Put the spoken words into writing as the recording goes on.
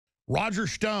Roger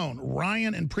Stone,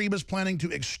 Ryan and Priebus planning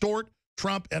to extort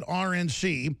Trump at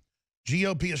RNC.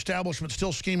 GOP establishment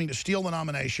still scheming to steal the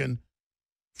nomination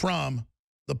from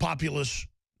the populist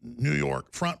New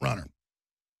York frontrunner.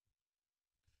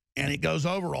 And it goes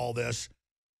over all this.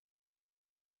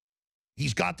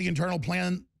 He's got the internal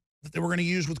plan that they were going to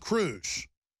use with Cruz.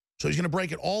 So he's going to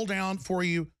break it all down for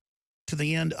you to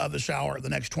the end of this hour, the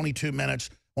next 22 minutes.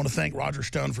 I want to thank Roger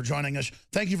Stone for joining us.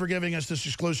 Thank you for giving us this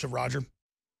exclusive, Roger.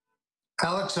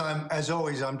 Alex, as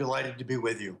always, I'm delighted to be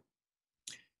with you.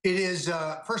 It is,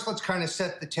 first let's kind of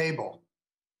set the table.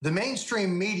 The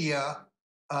mainstream media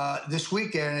this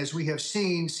weekend, as we have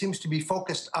seen, seems to be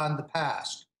focused on the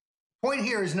past. The point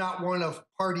here is not one of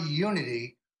party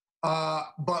unity,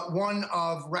 but one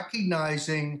of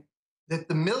recognizing that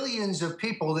the millions of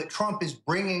people that Trump is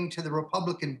bringing to the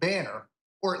Republican banner,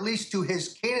 or at least to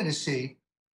his candidacy,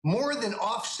 more than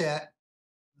offset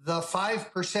the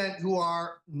 5% who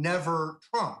are never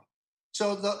Trump.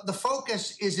 So the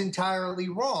focus is entirely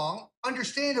wrong,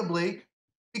 understandably,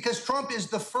 because Trump is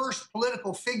the first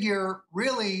political figure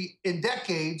really in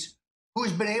decades who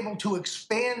has been able to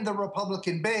expand the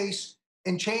Republican base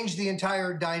and change the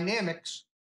entire dynamics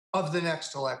of the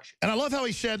next election. And I love how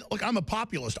he said, look, I'm a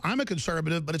populist. I'm a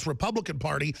conservative, but it's Republican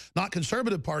Party, not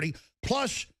conservative party.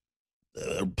 Plus,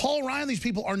 Paul Ryan, these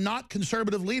people are not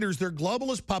conservative leaders. They're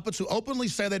globalist puppets who openly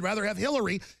say they'd rather have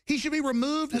Hillary. He should be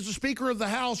removed as the Speaker of the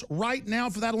House right now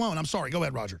for that alone. I'm sorry. Go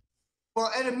ahead, Roger. Well,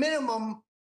 at a minimum,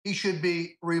 he should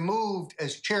be removed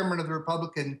as chairman of the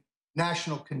Republican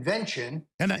National Convention.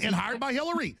 And hired by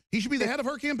Hillary. He should be the head of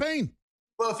her campaign.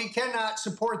 Well, if he cannot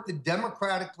support the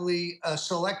democratically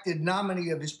selected nominee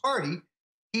of his party,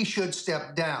 he should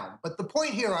step down. But the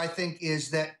point here, I think,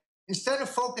 is that instead of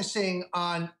focusing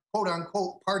on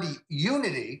quote-unquote party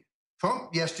unity,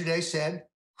 Trump yesterday said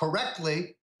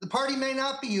correctly, the party may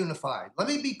not be unified. Let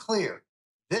me be clear.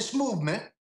 This movement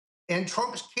and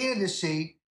Trump's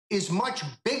candidacy is much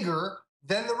bigger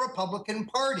than the Republican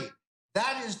Party.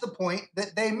 That is the point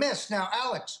that they missed. Now,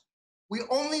 Alex, we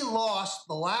only lost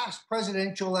the last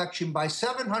presidential election by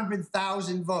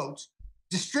 700,000 votes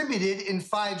distributed in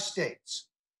 5 states.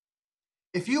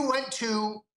 If you went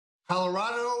to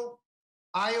Colorado,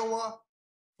 Iowa,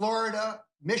 Florida,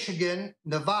 Michigan,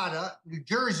 Nevada, New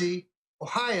Jersey,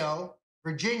 Ohio,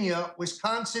 Virginia,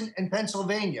 Wisconsin, and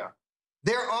Pennsylvania,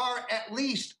 there are at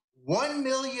least 1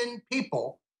 million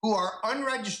people who are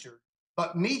unregistered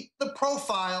but meet the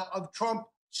profile of Trump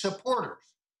supporters.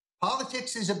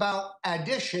 Politics is about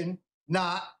addition,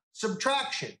 not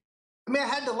subtraction. I mean, I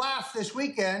had to laugh this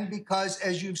weekend because,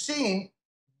 as you've seen,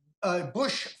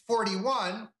 Bush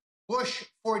 41, Bush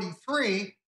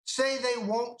 43 say they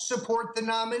won't support the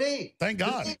nominee. Thank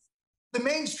God. The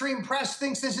mainstream press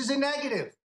thinks this is a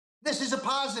negative. This is a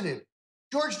positive.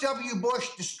 George W. Bush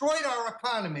destroyed our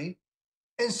economy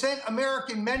and sent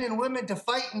American men and women to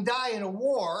fight and die in a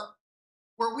war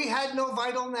where we had no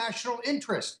vital national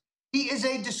interest. He is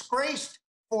a disgraced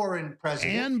foreign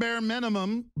president. And bare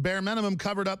minimum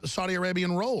covered up the Saudi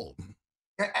Arabian role.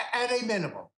 At a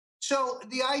minimum. So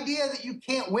the idea that you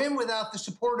can't win without the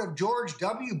support of George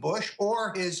W. Bush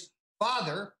or his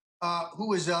father,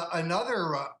 who is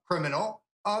another criminal,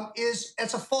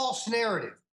 it's a false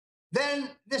narrative.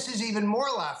 Then this is even more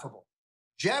laughable.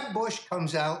 Jeb Bush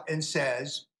comes out and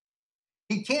says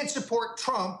he can't support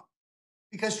Trump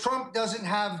because Trump doesn't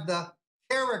have the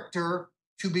character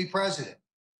to be president.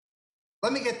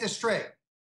 Let me get this straight.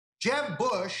 Jeb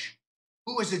Bush,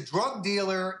 who was a drug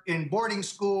dealer in boarding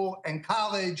school and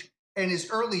college in his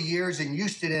early years in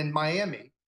Houston and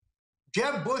Miami,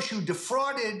 Jeb Bush, who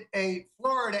defrauded a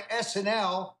Florida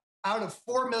SNL out of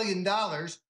 $4 million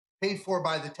paid for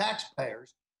by the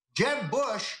taxpayers, Jeb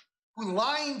Bush, who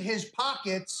lined his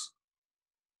pockets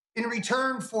in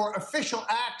return for official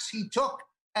acts he took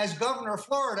as governor of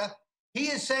Florida, he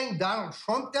is saying Donald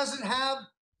Trump doesn't have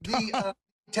the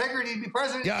integrity to be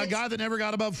president. Yeah, a guy that never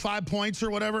got above 5 points or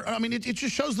whatever. I mean, it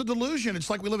just shows the delusion. It's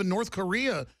like we live in North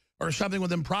Korea or something with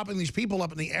them propping these people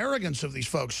up and the arrogance of these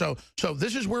folks. So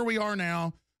this is where we are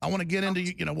now. I want to get into,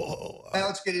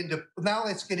 now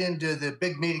let's get into the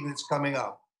big meeting that's coming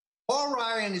up. Paul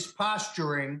Ryan is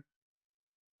posturing,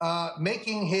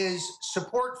 making his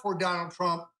support for Donald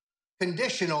Trump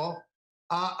conditional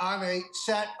on a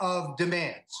set of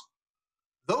demands.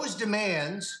 Those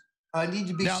demands need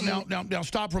to be seen. Now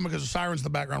stop for a minute because the siren's in the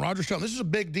background. Roger Stone, this is a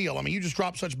big deal. I mean, you just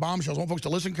dropped such bombshells. I want folks to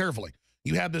listen carefully.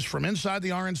 You have this from inside the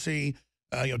RNC.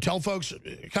 Tell folks,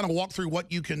 kind of walk through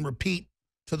what you can repeat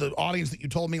to the audience that you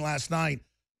told me last night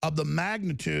of the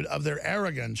magnitude of their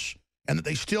arrogance and that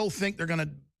they still think they're going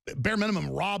to, bare minimum,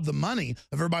 rob the money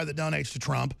of everybody that donates to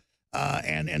Trump.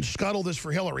 and scuttle this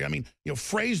for Hillary? I mean,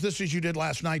 phrase this as you did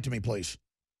last night to me, please.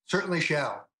 Certainly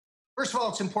shall. First of all,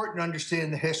 it's important to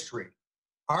understand the history.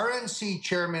 RNC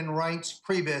Chairman Reince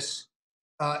Priebus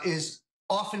is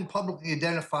often publicly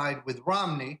identified with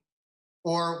Romney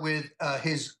or with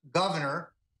his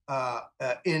governor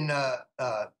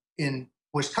in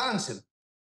Wisconsin,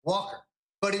 Walker.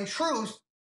 But in truth,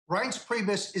 Reince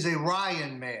Priebus is a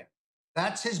Ryan man.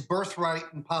 That's his birthright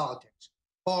in politics.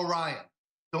 Paul Ryan.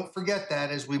 Don't forget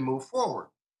that as we move forward.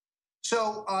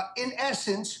 So in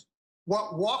essence,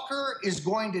 what Walker is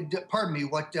going to,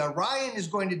 what Ryan is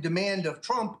going to demand of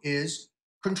Trump is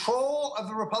control of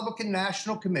the Republican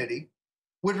National Committee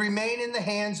would remain in the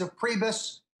hands of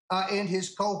Priebus and his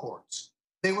cohorts.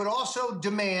 They would also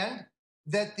demand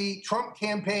that the Trump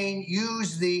campaign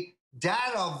use the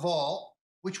data vault,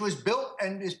 which was built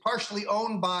and is partially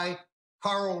owned by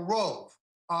Karl Rove,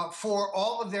 for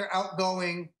all of their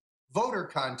outgoing voter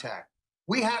contact.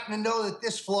 We happen to know that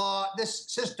this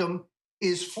system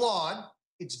is flawed.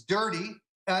 It's dirty.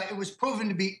 It was proven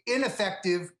to be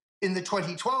ineffective in the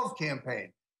 2012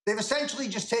 campaign. They've essentially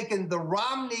just taken the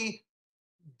Romney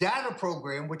data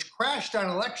program, which crashed on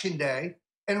Election Day,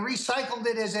 and recycled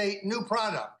it as a new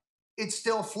product. It's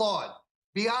still flawed.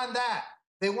 Beyond that,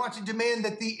 they want to demand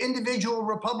that the individual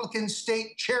Republican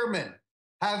state chairmen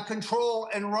have control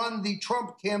and run the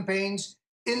Trump campaigns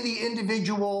in the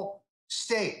individual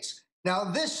states. Now,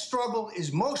 this struggle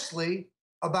is mostly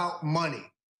about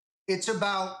money. It's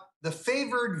about the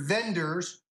favored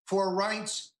vendors for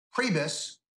Reince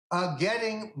Priebus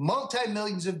getting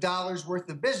multi-millions of dollars worth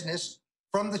of business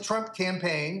from the Trump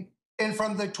campaign and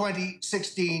from the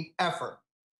 2016 effort.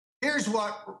 Here's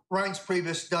what Reince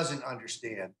Priebus doesn't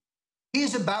understand. He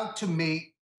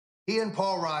and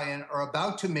Paul Ryan are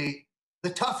about to meet the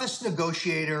toughest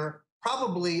negotiator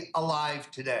probably alive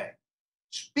today.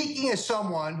 Speaking as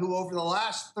someone who over the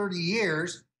last 30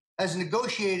 years has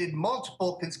negotiated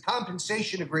multiple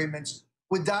compensation agreements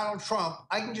with Donald Trump,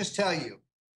 I can just tell you,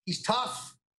 he's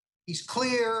tough, he's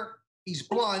clear, he's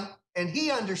blunt, and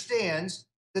he understands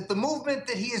that the movement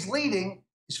that he is leading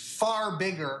is far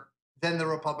bigger than the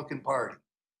Republican Party.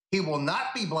 He will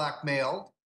not be blackmailed.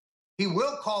 He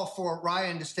will call for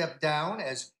Ryan to step down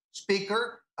as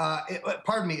Speaker,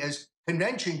 as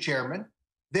convention chairman.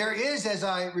 There is, as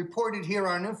I reported here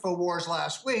on InfoWars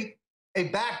last week, a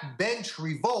backbench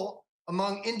revolt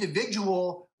among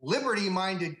individual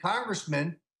liberty-minded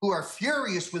congressmen who are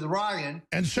furious with Ryan.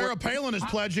 And Sarah Palin is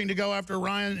pledging to go after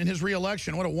Ryan in his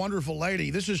reelection. What a wonderful lady.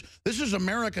 This is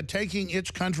America taking its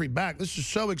country back. This is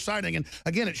so exciting. And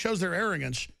again, it shows their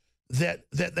arrogance that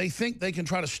they think they can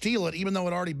try to steal it, even though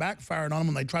it already backfired on them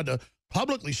when they tried to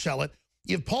publicly sell it.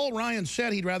 If Paul Ryan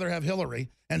said he'd rather have Hillary,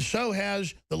 and so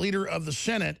has the leader of the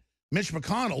Senate, Mitch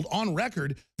McConnell, on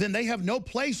record, then they have no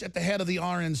place at the head of the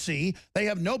RNC. They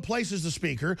have no place as the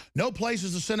Speaker, no place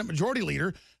as the Senate Majority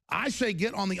Leader. I say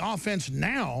get on the offense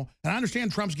now, and I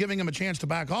understand Trump's giving them a chance to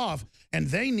back off, and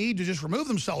they need to just remove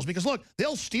themselves because, look,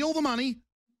 they'll steal the money,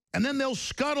 and then they'll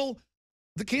scuttle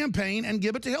the campaign and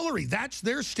give it to Hillary. That's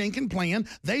their stinking plan.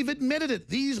 They've admitted it.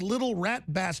 These little rat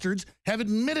bastards have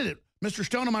admitted it. Mr.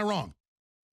 Stone, am I wrong?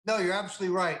 No, you're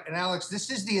absolutely right. And Alex, this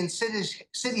is the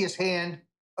insidious hand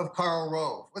of Karl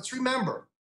Rove. Let's remember,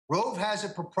 Rove has a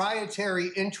proprietary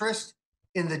interest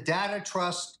in the data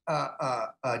trust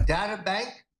data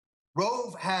bank.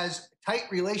 Rove has tight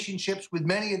relationships with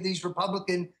many of these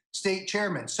Republican state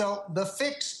chairmen. So the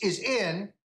fix is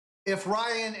in if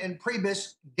Ryan and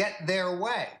Priebus get their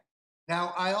way.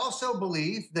 Now, I also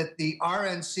believe that the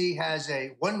RNC has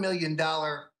a $1 million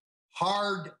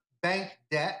hard bank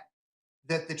debt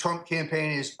that the Trump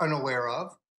campaign is unaware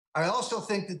of. I also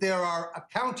think that there are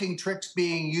accounting tricks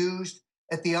being used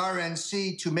at the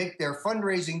RNC to make their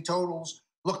fundraising totals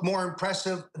look more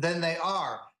impressive than they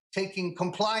are, taking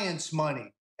compliance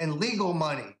money and legal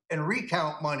money and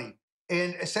recount money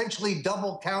and essentially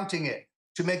double counting it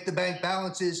to make the bank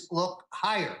balances look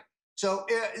higher. So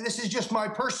this is just my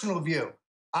personal view.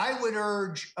 I would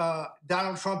urge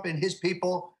Donald Trump and his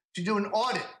people to do an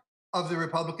audit of the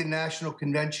Republican National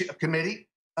Committee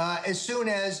as soon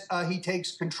as he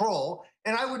takes control.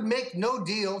 And I would make no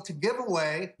deal to give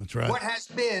away what has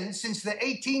been, since the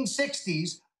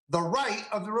 1860s, the right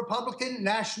of the Republican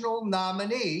national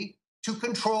nominee to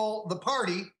control the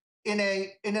party in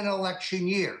an election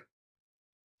year.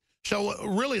 So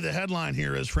really the headline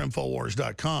here is from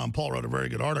Infowars.com. Paul wrote a very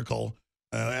good article,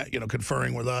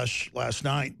 conferring with us last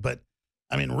night. But,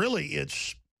 I mean, really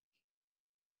it's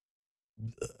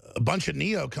a bunch of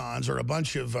neocons or a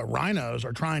bunch of rhinos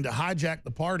are trying to hijack the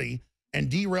party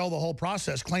and derail the whole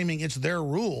process, claiming it's their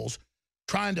rules.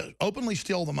 trying to openly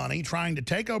steal the money, trying to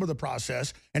take over the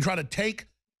process, and try to take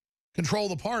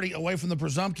control of the party away from the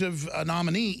presumptive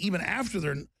nominee even after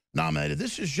they're nominated.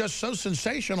 This is just so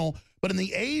sensational. But in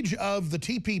the age of the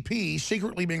TPP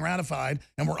secretly being ratified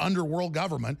and we're under world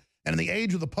government, and in the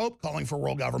age of the Pope calling for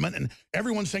world government, and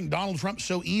everyone's saying Donald Trump's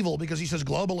so evil because he says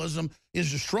globalism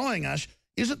is destroying us,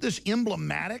 isn't this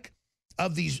emblematic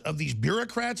of these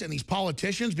bureaucrats and these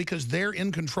politicians because they're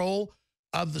in control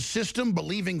of the system,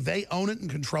 believing they own it and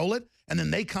control it, and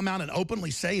then they come out and openly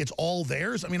say it's all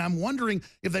theirs? I mean, I'm wondering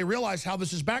if they realize how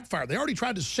this has backfired. They already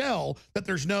tried to sell that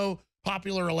there's no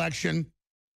popular election.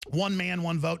 One man,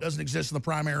 one vote doesn't exist in the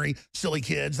primary. Silly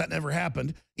kids. That never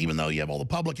happened, even though you have all the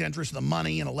public interest and the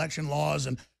money and election laws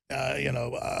and,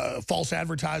 false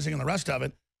advertising and the rest of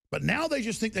it. But now they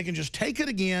just think they can just take it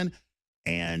again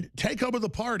and take over the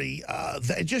party.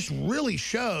 It just really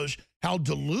shows how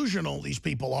delusional these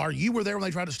people are. You were there when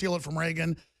they tried to steal it from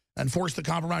Reagan and force the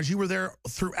compromise. You were there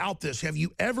throughout this. Have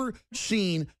you ever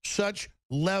seen such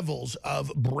levels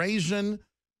of brazen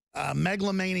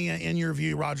megalomania in your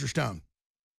view, Roger Stone?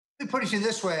 Let me put it to you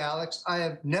this way, Alex. I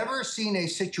have never seen a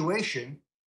situation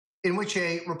in which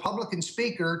a Republican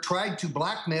speaker tried to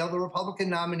blackmail the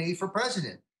Republican nominee for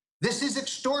president. This is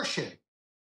extortion.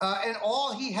 And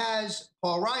all he has,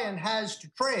 Paul Ryan has to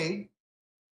trade,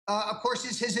 of course,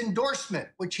 is his endorsement,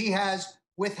 which he has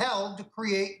withheld to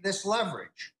create this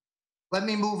leverage. Let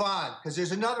me move on, because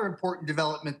there's another important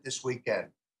development this weekend.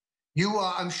 You,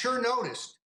 I'm sure,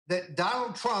 noticed that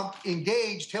Donald Trump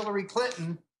engaged Hillary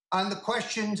Clinton on the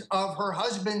questions of her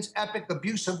husband's epic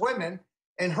abuse of women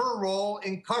and her role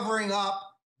in covering up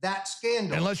that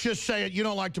scandal. And let's just say it, you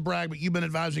don't like to brag, but you've been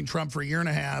advising Trump for a year and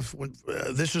a half. When,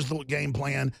 this is the game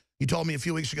plan. You told me a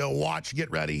few weeks ago, watch,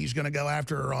 get ready, he's going to go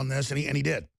after her on this, and he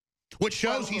did. Which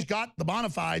shows he's got the bona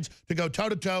fides to go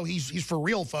toe-to-toe. He's for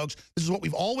real, folks. This is what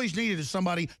we've always needed, is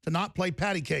somebody to not play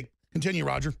patty cake. Continue,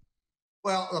 Roger.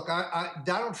 Well, look,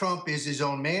 Donald Trump is his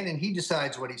own man, and he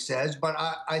decides what he says, but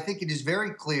I think it is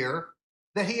very clear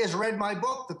that he has read my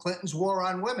book, The Clintons' War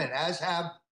on Women, as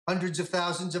have hundreds of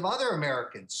thousands of other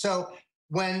Americans. So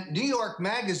when New York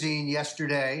Magazine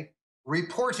yesterday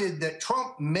reported that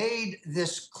Trump made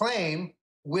this claim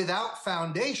without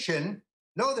foundation,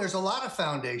 no, there's a lot of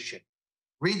foundation.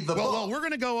 Read the book. Well, we're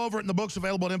going to go over it in the books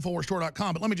available at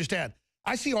InfoWarsStore.com, but let me just add,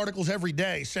 I see articles every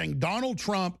day saying Donald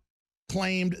Trump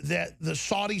claimed that the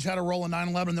Saudis had a role in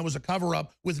 9/11 and there was a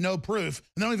cover-up with no proof,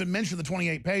 and they don't even mention the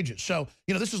 28 pages. So,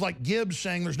 this is like Gibbs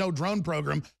saying there's no drone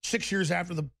program 6 years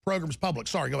after the program's public.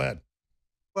 Sorry, go ahead.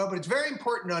 Well, but it's very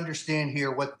important to understand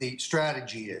here what the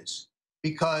strategy is,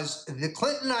 because the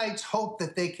Clintonites hope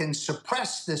that they can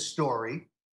suppress this story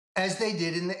as they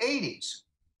did in the 80s.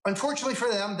 Unfortunately for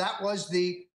them, that was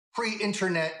the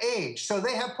pre-internet age. So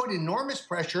they have put enormous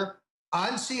pressure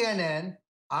on CNN,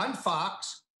 on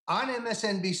Fox, on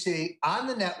MSNBC, on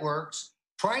the networks,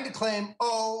 trying to claim,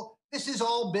 oh, this has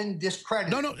all been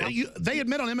discredited. No, they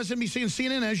admit on MSNBC and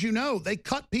CNN, as you know, they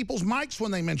cut people's mics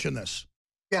when they mention this.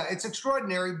 Yeah, it's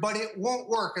extraordinary, but it won't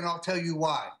work, and I'll tell you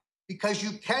why. Because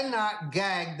you cannot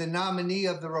gag the nominee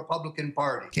of the Republican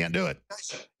Party. Can't do it.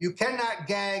 You cannot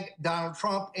gag Donald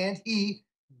Trump, and he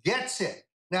gets it.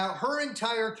 Now, her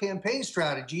entire campaign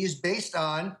strategy is based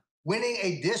on winning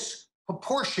a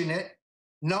disproportionate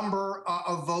number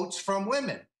of votes from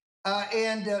women.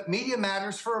 Media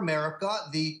Matters for America,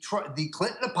 the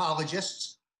Clinton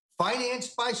apologists,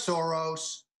 financed by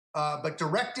Soros, but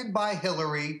directed by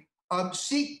Hillary,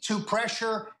 seek to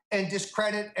pressure and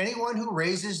discredit anyone who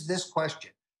raises this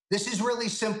question. This is really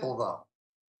simple, though.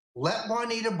 Let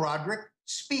Juanita Broderick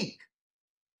speak.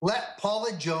 Let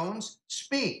Paula Jones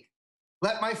speak.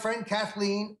 Let my friend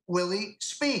Kathleen Willey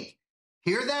speak.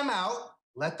 Hear them out.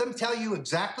 Let them tell you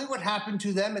exactly what happened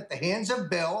to them at the hands of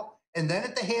Bill and then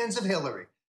at the hands of Hillary.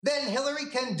 Then Hillary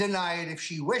can deny it if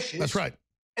she wishes. That's right.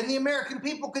 And the American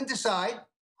people can decide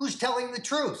who's telling the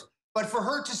truth. But for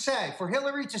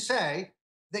Hillary to say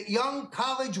that young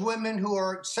college women who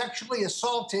are sexually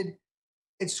assaulted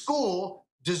at school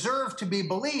deserve to be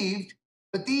believed,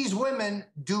 but these women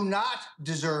do not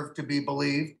deserve to be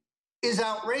believed, is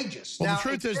outrageous. Well, the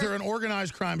truth is they're an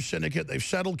organized crime syndicate. They've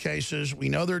settled cases. We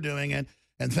know they're doing it.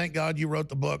 And thank God you wrote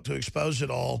the book to expose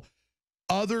it all.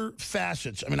 Other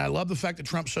facets. I mean, I love the fact that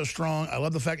Trump's so strong. I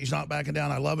love the fact he's not backing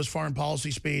down. I love his foreign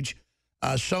policy speech.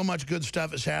 So much good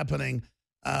stuff is happening.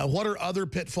 What are other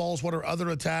pitfalls? What are other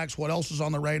attacks? What else is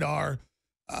on the radar?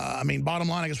 I mean, bottom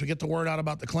line, I guess we get the word out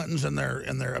about the Clintons and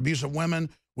their abuse of women.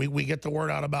 We get the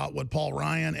word out about what Paul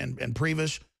Ryan and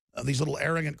Priebus, these little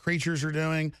arrogant creatures, are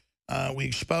doing. We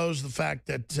expose the fact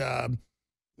that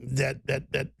that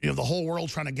the whole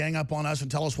world's trying to gang up on us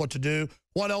and tell us what to do.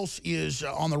 What else is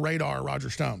on the radar, Roger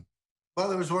Stone? Well,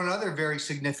 there was one other very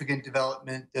significant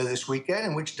development this weekend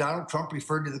in which Donald Trump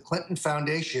referred to the Clinton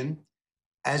Foundation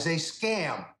as a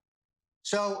scam.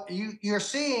 So you're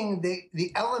seeing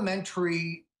the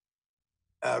elementary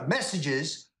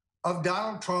messages of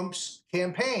Donald Trump's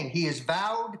campaign. He has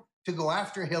vowed to go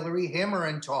after Hillary, hammer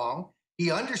and tong.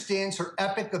 He understands her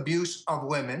epic abuse of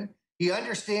women. He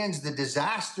understands the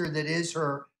disaster that is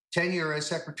her tenure as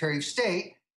Secretary of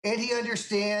State. And he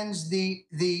understands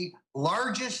the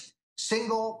largest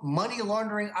single money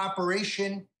laundering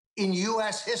operation in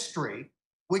U.S. history,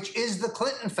 which is the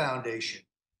Clinton Foundation.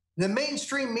 The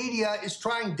mainstream media is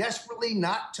trying desperately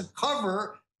not to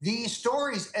cover these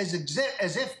stories as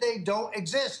if they don't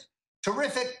exist.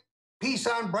 Terrific piece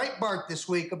on Breitbart this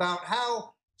week about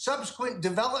how subsequent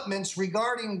developments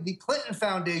regarding the Clinton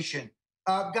Foundation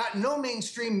got no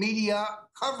mainstream media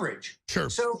coverage. Sure.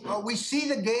 So we see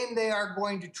the game they are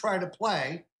going to try to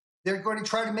play. They're going to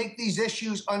try to make these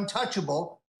issues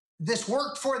untouchable. This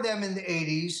worked for them in the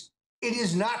 80s. It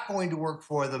is not going to work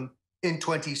for them in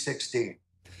 2016.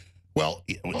 Well,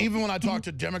 even when I talk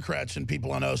to Democrats and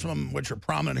people I know, some of them which are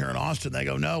prominent here in Austin, they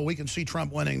go, no, we can see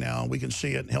Trump winning now. We can see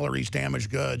it in Hillary's damaged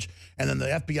goods. And then the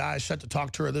FBI is set to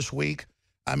talk to her this week.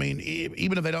 I mean,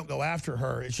 even if they don't go after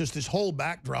her, it's just this whole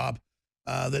backdrop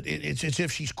that it's as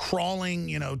if she's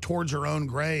crawling, towards her own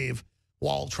grave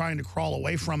while trying to crawl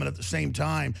away from it at the same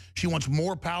time. She wants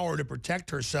more power to protect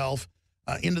herself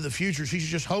into the future. She should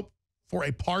just hope for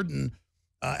a pardon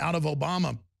out of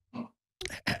Obama.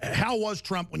 How was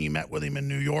Trump when you met with him in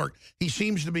New York? He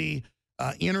seems to be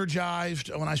energized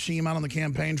when I see him out on the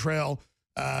campaign trail.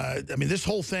 I mean, this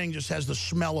whole thing just has the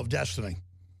smell of destiny.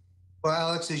 Well,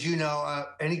 Alex, as you know,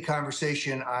 any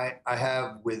conversation I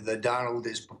have with Donald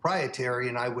is proprietary,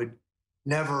 and I would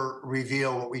never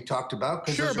reveal what we talked about.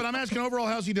 Sure, but I'm asking overall,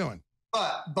 how's he doing?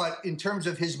 But in terms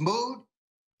of his mood,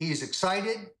 he's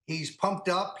excited. He's pumped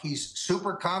up. He's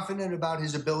super confident about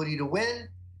his ability to win.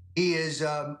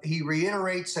 He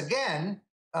reiterates again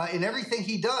in everything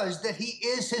he does that he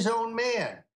is his own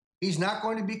man. He's not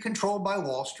going to be controlled by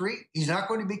Wall Street. He's not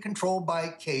going to be controlled by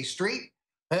K Street.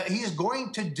 He is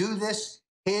going to do this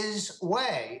his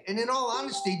way. And in all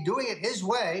honesty, doing it his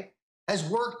way has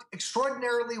worked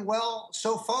extraordinarily well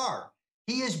so far.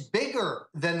 He is bigger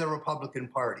than the Republican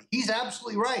Party. He's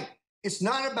absolutely right. It's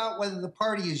not about whether the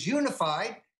party is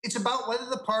unified. It's about whether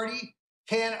the party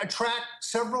can attract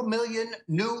several million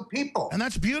new people. And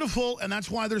that's beautiful, and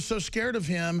that's why they're so scared of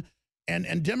him.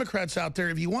 And Democrats out there,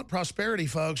 if you want prosperity,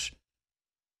 folks,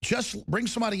 just bring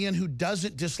somebody in who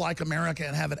doesn't dislike America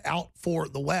and have it out for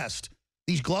the West.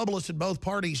 These globalists in both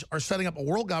parties are setting up a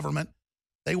world government.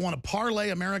 They want to parlay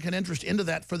American interest into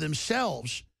that for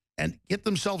themselves and get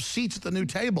themselves seats at the new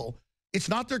table. It's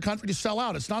not their country to sell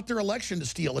out. It's not their election to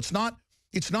steal. It's not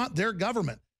their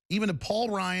government. Even if Paul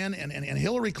Ryan and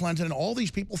Hillary Clinton and all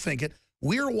these people think it,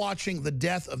 we're watching the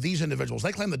death of these individuals.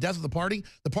 They claim the death of the party.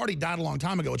 The party died a long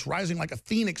time ago. It's rising like a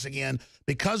phoenix again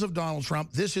because of Donald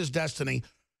Trump. This is destiny.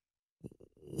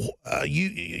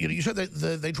 You said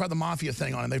that they tried the mafia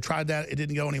thing on him. They've tried that. It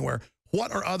didn't go anywhere.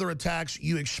 What are other attacks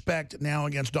you expect now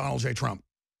against Donald J. Trump?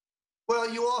 Well,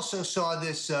 you also saw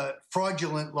this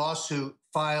fraudulent lawsuit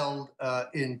filed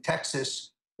in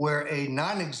Texas where a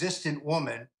non-existent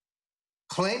woman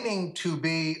claiming to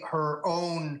be her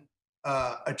own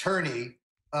attorney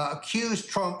accused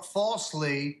Trump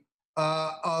falsely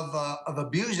of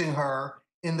abusing her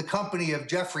in the company of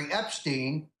Jeffrey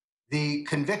Epstein, the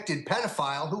convicted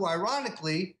pedophile, who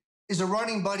ironically is a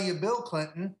running buddy of Bill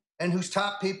Clinton and whose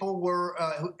top people were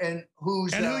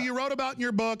who you wrote about in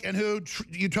your book and who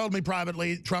you told me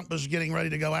privately Trump was getting ready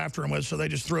to go after him with, so they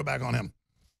just threw it back on him.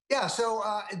 Yeah, so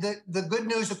the good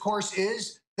news, of course,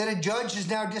 is that a judge has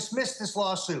now dismissed this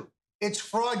lawsuit. It's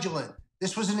fraudulent.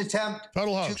 This was an attempt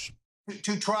total hoax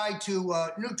to try to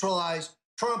neutralize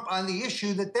Trump on the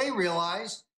issue that they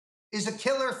realize is a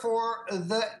killer for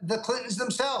the Clintons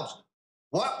themselves.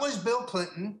 What was Bill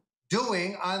Clinton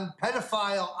doing on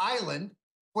Pedophile Island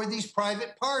for these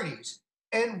private parties?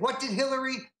 And what did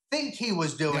Hillary think he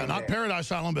was doing? Yeah, not there?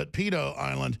 Paradise Island, but Pedo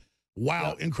Island.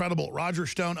 Wow, yeah. Incredible. Roger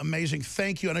Stone, amazing.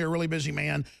 Thank you. I know you're a really busy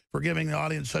man for giving the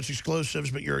audience such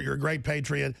exclusives, but you're a great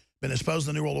patriot. Been exposed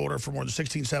to the New World Order for more than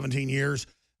 16, 17 years,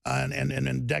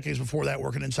 and decades before that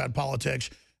working inside politics.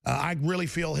 I really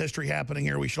feel history happening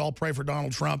here. We should all pray for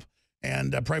Donald Trump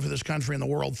and pray for this country and the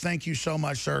world. Thank you so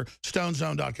much, sir.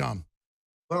 StoneZone.com.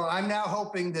 Well, I'm now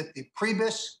hoping that the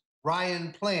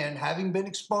Priebus-Ryan plan, having been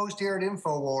exposed here at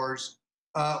InfoWars,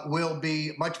 will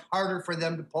be much harder for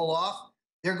them to pull off.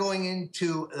 They're going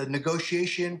into a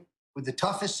negotiation with the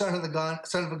toughest son of a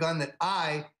gun that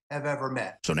I have ever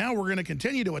met. So now we're going to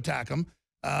continue to attack him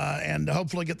and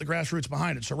hopefully get the grassroots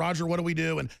behind it. So, Roger, what do we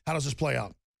do, and how does this play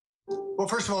out? Well,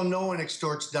 first of all, no one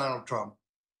extorts Donald Trump.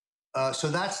 So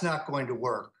that's not going to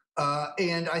work.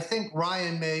 And I think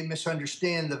Ryan may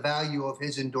misunderstand the value of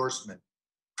his endorsement.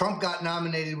 Trump got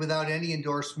nominated without any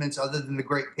endorsements other than the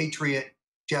great patriot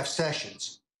Jeff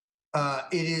Sessions.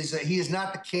 He is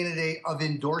not the candidate of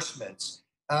endorsements.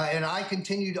 And I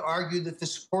continue to argue that the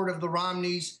support of the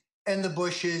Romneys and the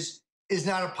Bushes is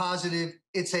not a positive,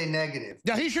 it's a negative.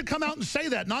 Yeah, he should come out and say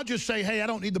that, not just say, hey, I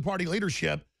don't need the party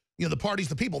leadership. You know, the party's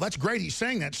the people. That's great he's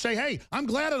saying that. Say, hey, I'm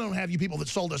glad I don't have you people that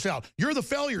sold us out. You're the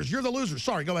failures. You're the losers.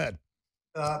 Sorry, go ahead.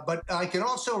 But I can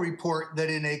also report that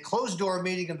in a closed-door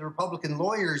meeting of the Republican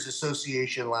Lawyers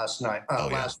Association last night,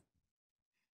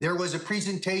 there was a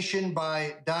presentation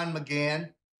by Don McGahn,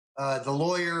 the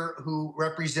lawyer who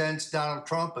represents Donald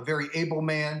Trump, a very able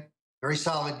man, very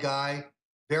solid guy,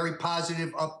 very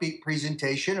positive, upbeat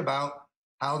presentation about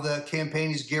how the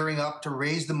campaign is gearing up to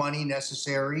raise the money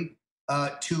necessary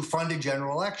to fund a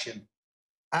general election.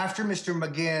 After Mr.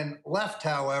 McGahn left,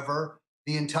 however,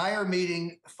 the entire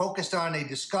meeting focused on a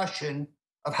discussion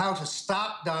of how to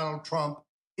stop Donald Trump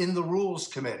in the Rules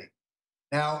Committee.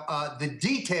 Now, the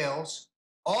details,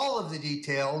 all of the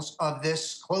details of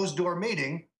this closed-door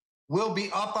meeting will be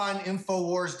up on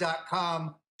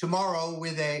Infowars.com tomorrow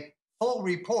with a full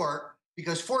report,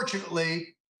 because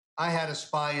fortunately, I had a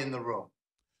spy in the room.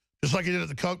 Just like you did at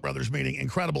the Koch brothers meeting.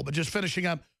 Incredible. But just finishing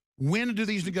up, when do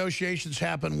these negotiations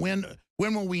happen? When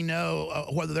will we know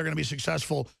whether they're going to be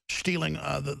successful stealing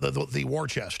the war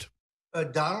chest?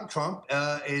 Donald Trump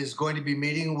is going to be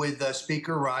meeting with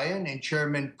Speaker Ryan and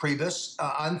Chairman Priebus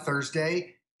on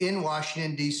Thursday in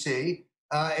Washington, D.C.,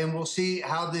 and we'll see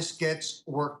how this gets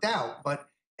worked out. But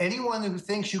anyone who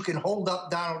thinks you can hold up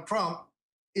Donald Trump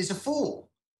is a fool.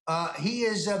 He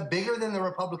is bigger than the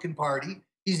Republican Party.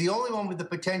 He's the only one with the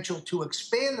potential to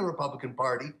expand the Republican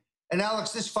Party. And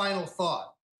Alex, this final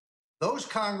thought, those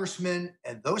congressmen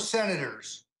and those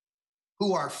senators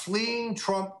who are fleeing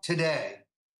Trump today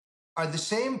are the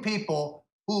same people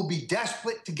who will be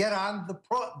desperate to get on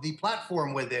the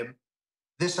platform with him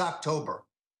this October.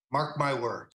 Mark my words.